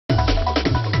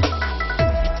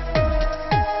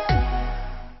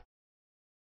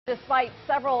Despite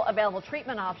several available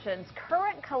treatment options,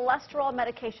 current cholesterol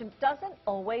medication doesn't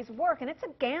always work, and it's a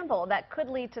gamble that could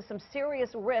lead to some serious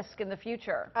risk in the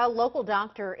future. A local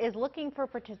doctor is looking for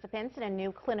participants in a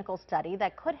new clinical study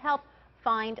that could help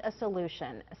find a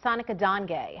solution. Sonika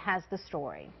Dongay has the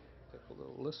story. Take a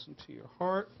little listen to your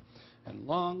heart and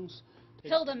lungs.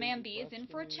 Hilda Manby is in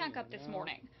for a checkup this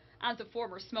morning. As a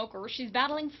former smoker, she's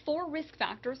battling 4 risk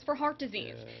factors for heart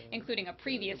disease, including a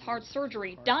previous heart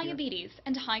surgery, diabetes,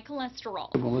 and high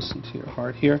cholesterol. We'll listen to your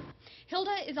heart here.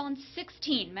 Hilda is on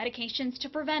 16 medications to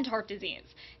prevent heart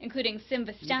disease, including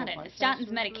simvastatin, a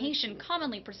statin's medication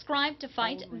commonly prescribed to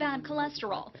fight bad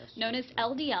cholesterol, known as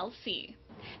LDL-C.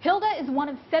 Hilda is one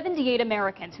of 78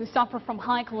 Americans who suffer from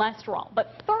high cholesterol,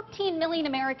 but 13 million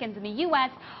Americans in the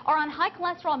U.S. are on high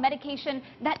cholesterol medication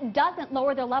that doesn't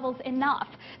lower their levels enough.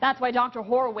 That's why Dr.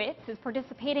 Horowitz is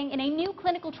participating in a new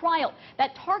clinical trial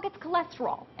that targets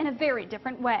cholesterol in a very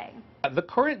different way. The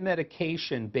current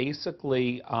medication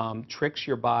basically tricks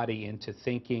your body into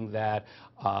thinking that,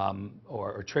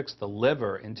 or tricks the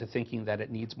liver into thinking that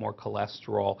it needs more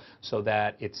cholesterol so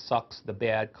that it sucks the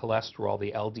bad cholesterol,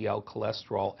 the LDL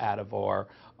cholesterol, out of our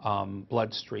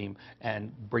bloodstream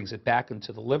and brings it back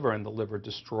into the liver, and the liver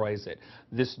destroys it.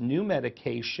 This new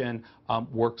medication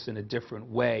works in a different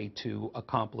way to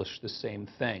accomplish the same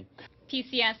thing.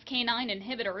 PCSK9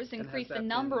 inhibitors increase the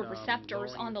number of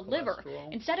receptors on the liver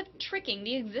instead of tricking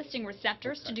the existing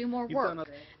receptors to do more work.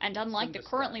 And unlike the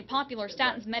currently popular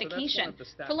statins medication,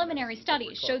 preliminary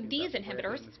studies showed these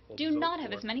inhibitors do not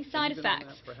have as many side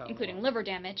effects, including liver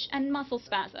damage and muscle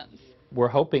spasms. We're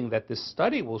hoping that this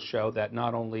study will show that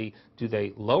not only do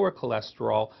they lower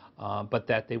cholesterol, but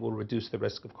that they will reduce the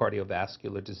risk of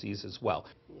cardiovascular disease as well.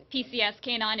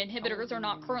 PCSK9 inhibitors are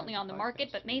not currently on the market,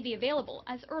 but may be available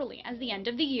as early as the end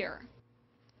of the year.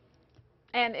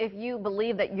 And if you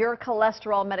believe that your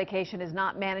cholesterol medication is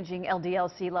not managing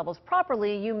LDL-C levels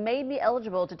properly, you may be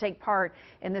eligible to take part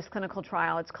in this clinical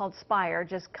trial. It's called SPIRE.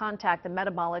 Just contact the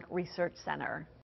Metabolic Research Center.